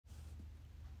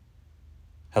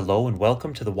Hello and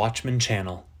welcome to the Watchmen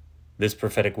channel. This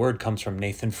prophetic word comes from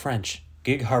Nathan French,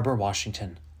 Gig Harbor,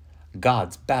 Washington.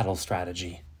 God's battle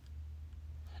strategy.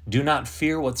 Do not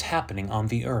fear what's happening on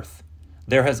the earth.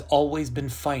 There has always been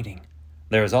fighting.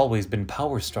 There has always been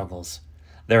power struggles.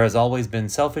 There has always been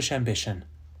selfish ambition.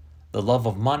 The love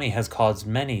of money has caused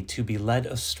many to be led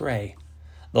astray.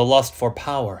 The lust for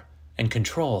power and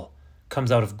control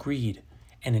comes out of greed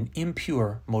and an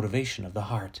impure motivation of the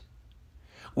heart.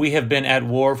 We have been at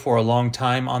war for a long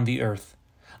time on the earth.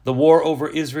 The war over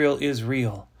Israel is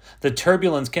real. The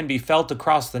turbulence can be felt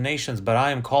across the nations, but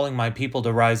I am calling my people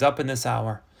to rise up in this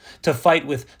hour, to fight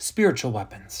with spiritual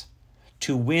weapons,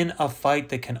 to win a fight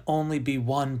that can only be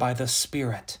won by the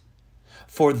Spirit.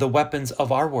 For the weapons of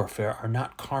our warfare are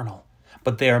not carnal,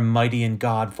 but they are mighty in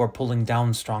God for pulling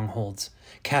down strongholds,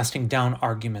 casting down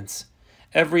arguments,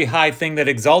 every high thing that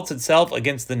exalts itself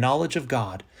against the knowledge of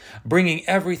God, bringing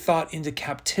every thought into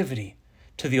captivity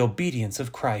to the obedience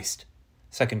of Christ.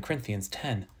 2 Corinthians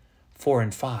 10, 4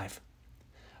 and 5.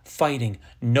 Fighting,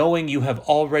 knowing you have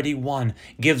already won,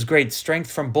 gives great strength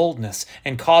from boldness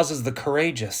and causes the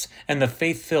courageous and the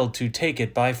faith-filled to take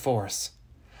it by force.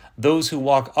 Those who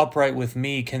walk upright with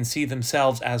me can see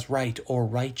themselves as right or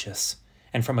righteous,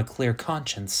 and from a clear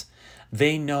conscience,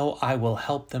 they know I will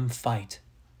help them fight.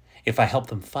 If I help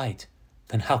them fight,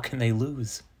 then how can they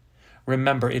lose?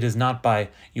 Remember, it is not by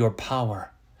your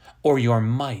power or your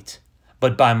might,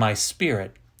 but by my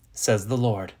Spirit, says the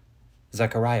Lord.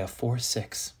 Zechariah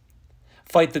 4:6.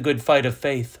 Fight the good fight of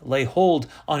faith, lay hold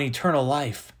on eternal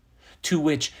life, to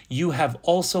which you have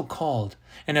also called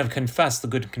and have confessed the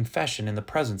good confession in the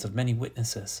presence of many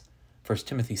witnesses. 1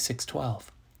 Timothy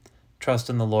 6:12. Trust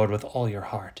in the Lord with all your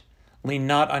heart. Lean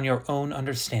not on your own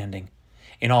understanding.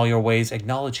 In all your ways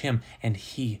acknowledge him, and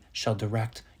he shall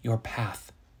direct your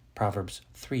path. Proverbs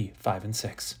 3:5 and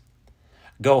 6.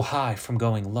 Go high from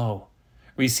going low.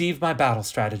 Receive my battle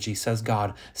strategy, says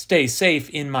God. Stay safe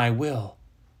in my will.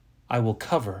 I will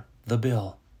cover the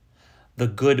bill. The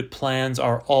good plans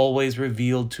are always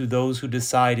revealed to those who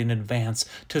decide in advance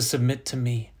to submit to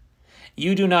me.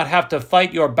 You do not have to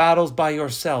fight your battles by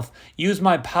yourself. Use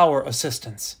my power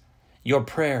assistance. Your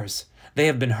prayers, they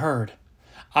have been heard.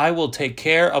 I will take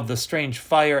care of the strange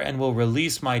fire and will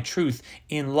release my truth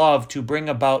in love to bring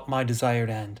about my desired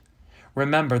end.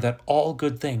 Remember that all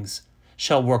good things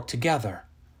shall work together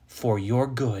for your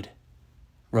good.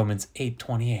 Romans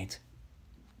 8:28.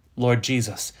 Lord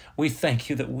Jesus, we thank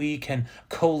you that we can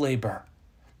co-labor,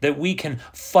 that we can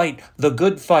fight the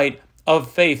good fight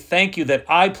of faith. Thank you that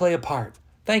I play a part.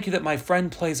 Thank you that my friend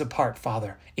plays a part,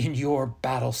 Father, in your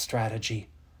battle strategy.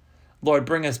 Lord,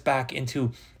 bring us back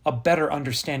into a better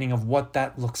understanding of what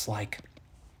that looks like.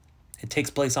 It takes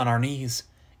place on our knees,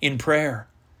 in prayer.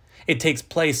 It takes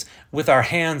place with our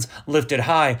hands lifted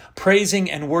high, praising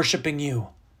and worshiping you.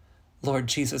 Lord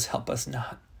Jesus, help us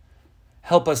not.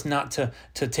 Help us not to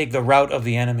take the route of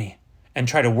the enemy and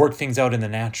try to work things out in the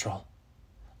natural.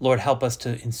 Lord, help us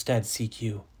to instead seek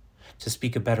you, to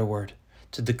speak a better word,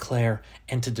 to declare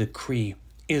and to decree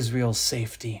Israel's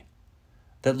safety.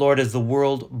 That, Lord, as the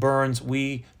world burns,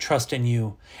 we trust in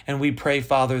you. And we pray,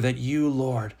 Father, that you,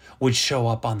 Lord, would show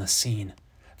up on the scene.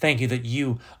 Thank you that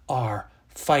you are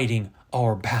fighting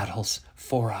our battles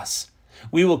for us.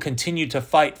 We will continue to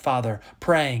fight, Father,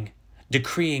 praying,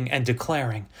 decreeing, and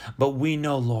declaring. But we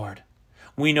know, Lord,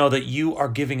 we know that you are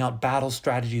giving out battle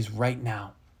strategies right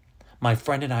now. My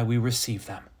friend and I, we receive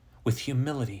them with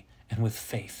humility and with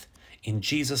faith. In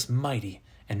Jesus' mighty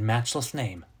and matchless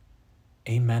name,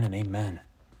 amen and amen.